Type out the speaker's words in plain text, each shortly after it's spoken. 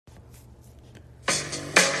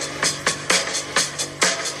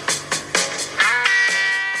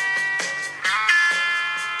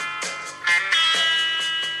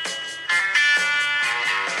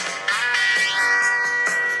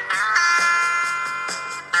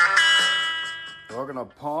We're going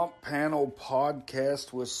to Pump Panel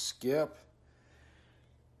Podcast with Skip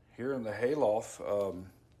here in the hayloft.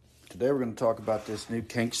 Today we're going to talk about this new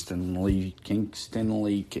Kingston Leak,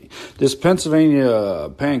 this Pennsylvania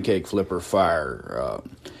pancake flipper fire.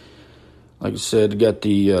 Like I said, got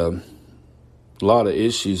a lot of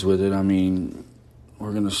issues with it. I mean,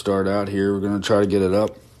 we're going to start out here. We're going to try to get it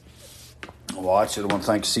up. Watch it. I want to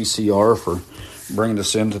thank CCR for bringing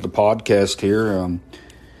us into the podcast here.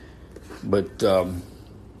 But the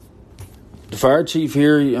fire chief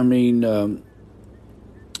here, I mean,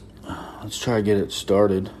 let's try to get it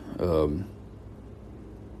started.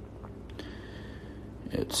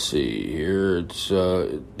 Let's see here.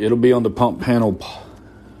 It'll be on the Pump Panel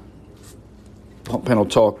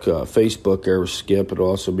Talk Facebook there with Skip. It'll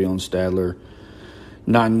also be on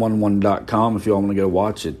Stadler911.com if you all want to go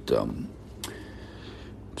watch it.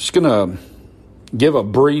 Just gonna give a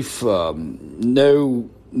brief,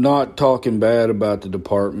 not talking bad about the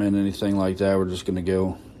department, anything like that. We're just going to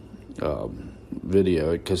go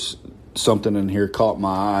video it because something in here caught my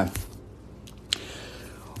eye.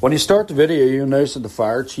 When you start the video, you'll notice that the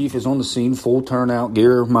fire chief is on the scene, full turnout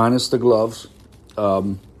gear, minus the gloves.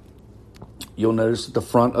 You'll notice that the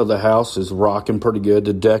front of the house is rocking pretty good,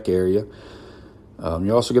 the deck area.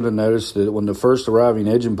 You're also going to notice that when the first arriving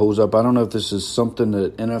engine pulls up, I don't know if this is something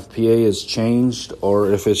that NFPA has changed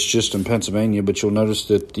or if it's just in Pennsylvania, but you'll notice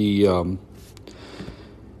that the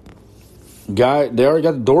guy, they already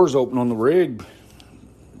got the doors open on the rig.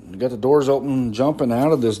 They got the doors open, jumping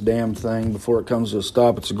out of this damn thing before it comes to a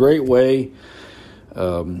stop. It's a great way.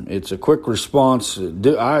 It's a quick response.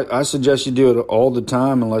 I suggest you do it all the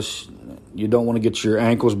time unless you don't want to get your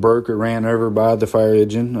ankles broke or ran over by the fire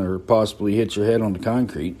engine or possibly hit your head on the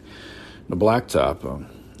concrete, the blacktop.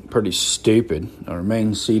 Pretty stupid.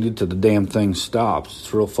 Remain seated till the damn thing stops.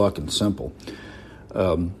 It's real fucking simple.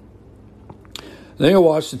 Then you'll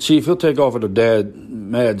watch the chief. He'll take off at a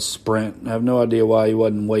mad sprint. I have no idea why he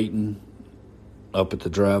wasn't waiting up at the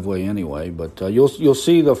driveway anyway. But you'll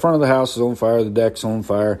see the front of the house is on fire. The deck's on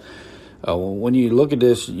fire. When you look at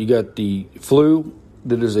this, you got the flue.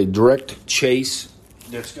 That is a direct chase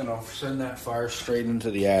that's going to send that fire straight into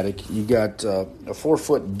the attic. You got a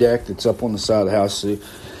 4-foot deck that's up on the side of the house. So you're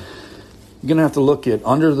going to have to look at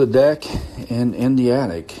under the deck and in the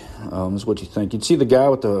attic is what you think. You'd see the guy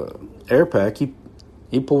with the air pack. He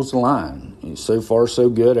pulls the line. So far, so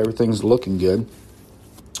good. Everything's looking good.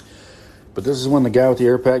 But this is when the guy with the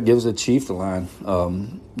air pack gives the chief the line.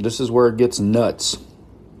 This is where it gets nuts.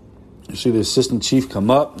 You see the assistant chief come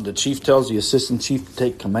up. The chief tells the assistant chief to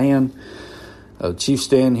take command. The chief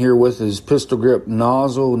standing here with his pistol grip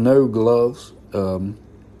nozzle, no gloves.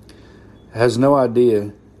 Has no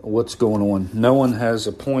idea what's going on. No one has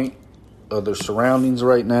a point of their surroundings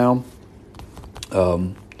right now.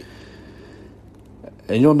 And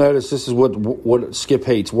you'll notice this is what Skip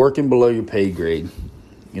hates, working below your pay grade.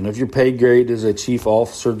 You know, if your pay grade is a chief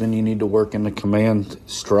officer, then you need to work in the command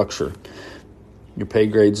structure. Your pay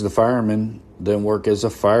grade's the fireman, then work as a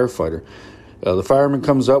firefighter. The fireman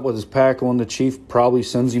comes up with his pack on. The chief probably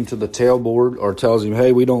sends him to the tailboard or tells him,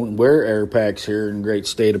 hey, we don't wear air packs here in the great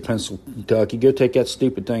state of Kentucky. Go take that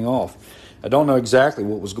stupid thing off. I don't know exactly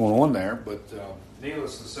what was going on there, but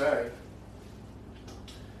needless to say,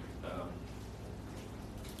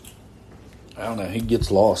 I don't know. He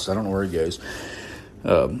gets lost. I don't know where he goes.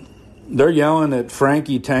 They're yelling at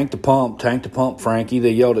Frankie, tank the pump, Frankie.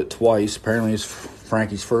 They yelled it twice. Apparently it's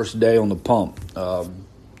Frankie's first day on the pump.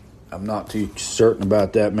 I'm not too certain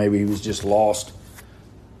about that. Maybe he was just lost.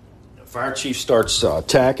 The fire chief starts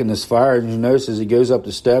attacking this fire, and you notice as he goes up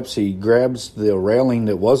the steps, he grabs the railing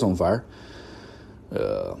that was on fire.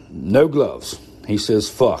 No gloves. He says,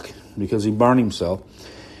 fuck, because he burned himself.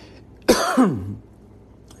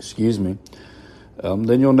 Excuse me.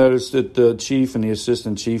 Then you'll notice that the chief and the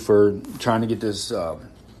assistant chief are trying to get this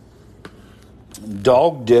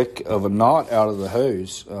dog dick of a knot out of the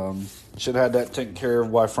hose. Should have had that taken care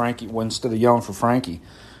of by Frankie. Instead of yelling for Frankie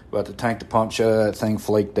about the tank the pump, should have had that thing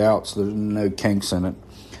flaked out so there's no kinks in it.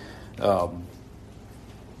 Then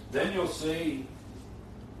you'll see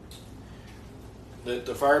that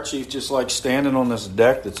the fire chief just like standing on this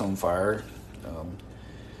deck that's on fire.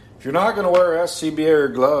 If you're not going to wear SCBA or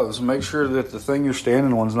gloves, make sure that the thing you're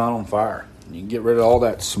standing on is not on fire. You can get rid of all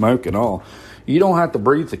that smoke and all. You don't have to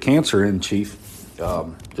breathe the cancer in, Chief.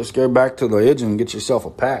 Just go back to the engine and get yourself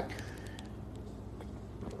a pack.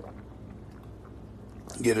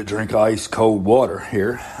 Get a drink of ice cold water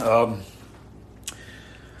here.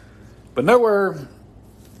 But nowhere,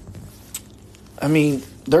 I mean,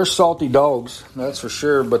 they're salty dogs, that's for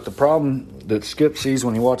sure. But the problem that Skip sees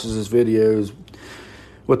when he watches this video is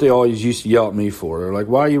what they always used to yell at me for. They're like,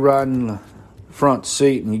 why are you riding the front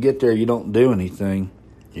seat and you get there, you don't do anything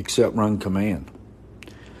except run command?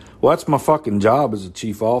 Well, that's my fucking job as a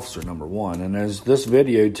chief officer, number one. And as this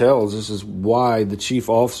video tells, this is why the chief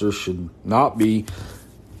officer should not be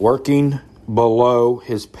working below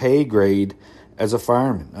his pay grade as a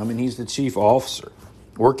fireman. I mean, he's the chief officer.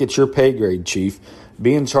 Work at your pay grade, chief.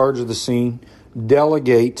 Be in charge of the scene.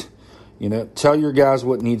 Delegate. Tell your guys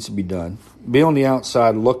what needs to be done. Be on the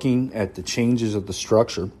outside looking at the changes of the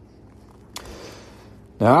structure.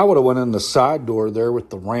 Now, I would have went in the side door there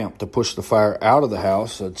with the ramp to push the fire out of the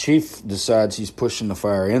house. The chief decides he's pushing the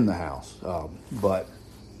fire in the house. But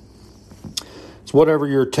it's whatever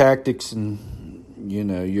your tactics and,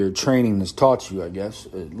 your training has taught you, I guess.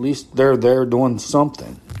 At least they're there doing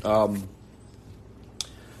something.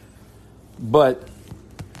 But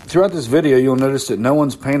throughout this video, you'll notice that no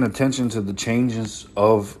one's paying attention to the changes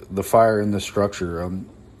of the fire in the structure.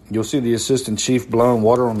 You'll see the assistant chief blowing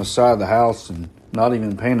water on the side of the house and not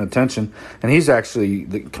even paying attention. And he's actually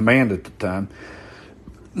the command at the time.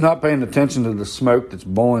 Not paying attention to the smoke that's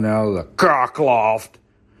blowing out of the cock loft.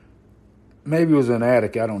 Maybe it was an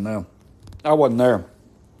attic, I don't know. I wasn't there.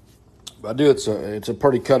 But I do, it's a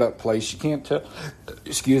pretty cut up place. You can't tell.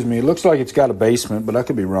 Excuse me. It looks like it's got a basement, but I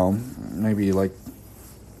could be wrong. Maybe like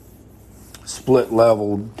split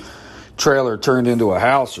level trailer turned into a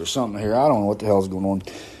house or something here. I don't know what the hell's going on.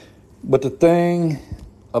 But the thing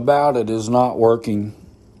about it is not working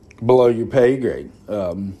below your pay grade.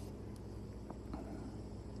 And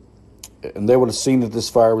they would have seen that this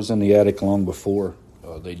fire was in the attic long before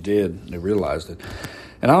they did. They realized it.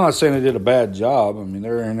 And I'm not saying they did a bad job. I mean,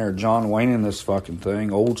 they're in there John Wayne this fucking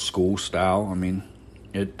thing, old school style. I mean,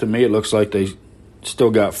 to me it looks like they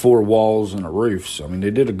still got 4 walls and a roof. So, I mean,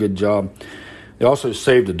 they did a good job. They also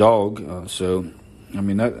saved a dog. So, I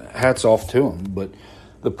mean, that hats off to them. But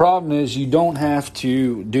the problem is you don't have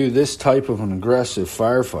to do this type of an aggressive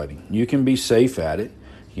firefighting. You can be safe at it.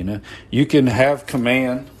 You can have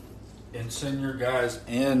command and send your guys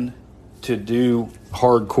in to do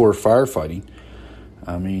hardcore firefighting.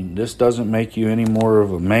 I mean, this doesn't make you any more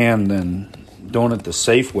of a man than doing it the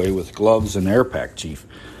safe way with gloves and air pack, chief.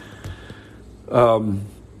 Also,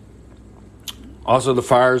 the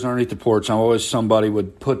fires underneath the porch. I always somebody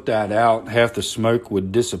would put that out. Half the smoke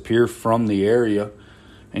would disappear from the area,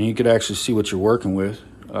 and you could actually see what you're working with.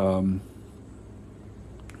 So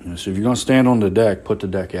if you're going to stand on the deck, put the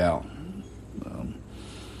deck out.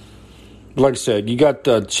 Like I said, you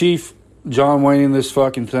got Chief John Wayne in this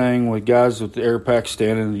fucking thing with guys with the air pack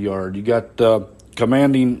standing in the yard. You got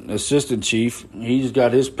commanding assistant chief. He's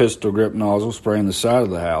got his pistol grip nozzle spraying the side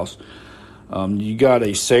of the house. You got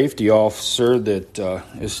a safety officer that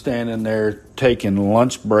is standing there taking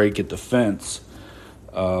lunch break at the fence.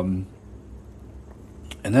 And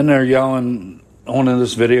then they're yelling on in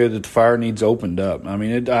this video that the fire needs opened up. I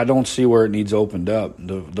mean, I don't see where it needs opened up.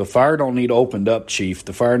 The fire don't need opened up, chief.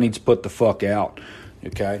 The fire needs put the fuck out.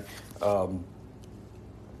 Okay? And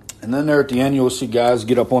then there at the end, you'll see guys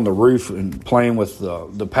get up on the roof and playing with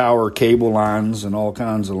the power cable lines and all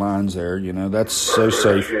kinds of lines there. That's so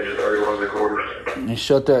safe. And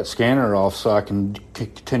shut that scanner off so I can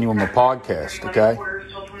continue on my podcast, okay?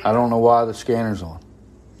 I don't know why the scanner's on.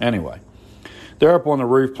 Anyway, they're up on the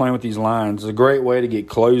roof playing with these lines. It's a great way to get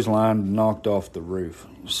clotheslined and knocked off the roof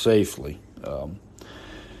safely.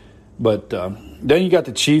 But then you got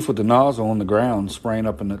the chief with the nozzle on the ground spraying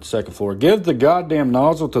up in that second floor. Give the goddamn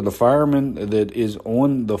nozzle to the fireman that is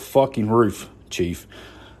on the fucking roof, chief.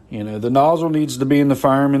 The nozzle needs to be in the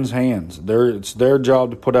fireman's hands. It's their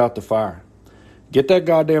job to put out the fire. Get that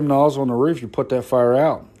goddamn nozzle on the roof, you put that fire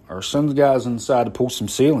out. Or send the guys inside to pull some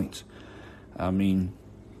ceilings. I mean,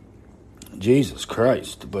 Jesus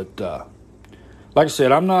Christ. But like I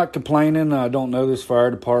said, I'm not complaining. I don't know this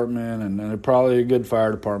fire department, and they're probably a good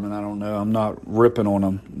fire department. I don't know. I'm not ripping on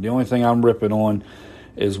them. The only thing I'm ripping on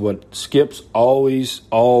is what Skip's always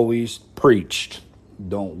preached.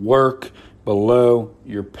 Don't work below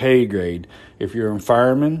your pay grade. If you're a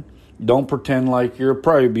fireman, don't pretend like you're a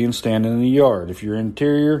pro being standing in the yard. If you're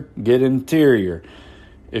interior, get interior.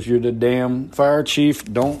 If you're the damn fire chief,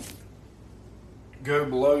 don't go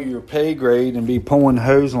below your pay grade and be pulling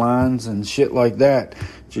hose lines and shit like that.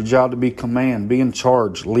 It's your job to be command, be in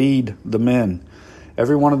charge, lead the men.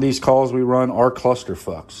 Every one of these calls we run are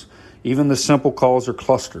clusterfucks. Even the simple calls are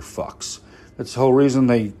clusterfucks. That's the whole reason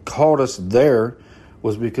they called us there,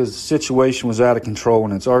 was because the situation was out of control,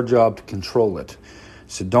 and it's our job to control it.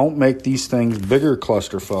 So don't make these things bigger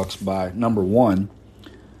clusterfucks by, number one,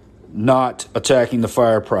 not attacking the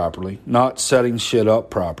fire properly, not setting shit up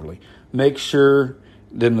properly. Make sure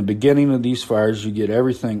then the beginning of these fires, you get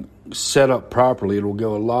everything set up properly, it'll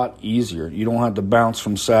go a lot easier. You don't have to bounce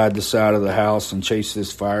from side to side of the house and chase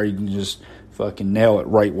this fire. You can just fucking nail it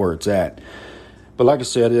right where it's at. But like I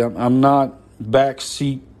said, I'm not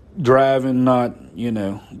backseat driving, not,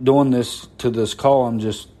 doing this to this call.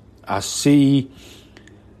 I see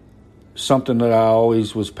something that I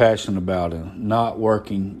always was passionate about, not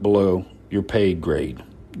working below your paid grade.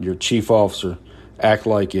 Your chief officer, act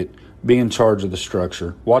like it. Be in charge of the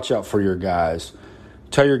structure. Watch out for your guys.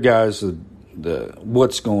 Tell your guys the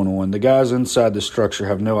what's going on. The guys inside the structure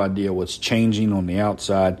have no idea what's changing on the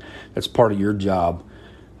outside. That's part of your job.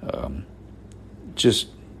 Just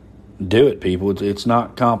do it, people. It's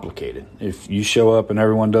not complicated. If you show up and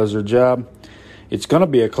everyone does their job, it's going to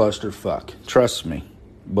be a clusterfuck. Trust me.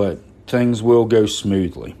 But things will go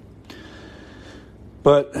smoothly.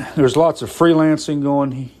 But there's lots of freelancing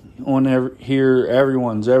going on here.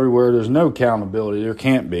 Everyone's everywhere. There's no accountability. There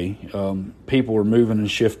can't be. People are moving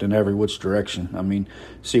and shifting every which direction. I mean,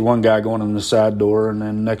 see one guy going in the side door, and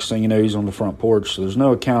then next thing you know, he's on the front porch. So there's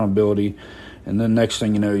no accountability. And then next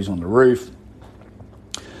thing you know, he's on the roof.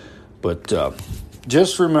 But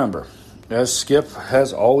just remember, as Skip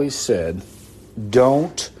has always said,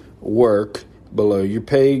 don't work below your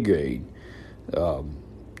pay grade.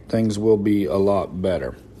 Things will be a lot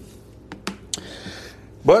better.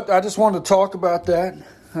 But I just wanted to talk about that.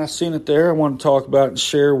 I seen it there. I want to talk about it and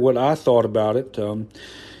share what I thought about it.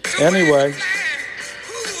 Anyway,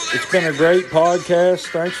 it's been a great podcast.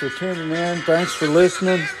 Thanks for tuning in. Thanks for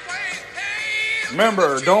listening.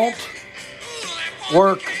 Remember, don't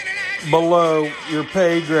work below your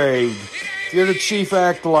pay grade. If you're the chief,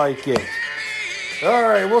 act like it. All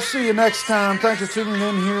right, we'll see you next time. Thanks for tuning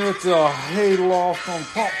in here at the Hayloft on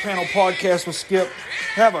Pump Panel Podcast with Skip.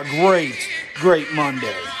 Have a great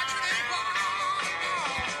Monday.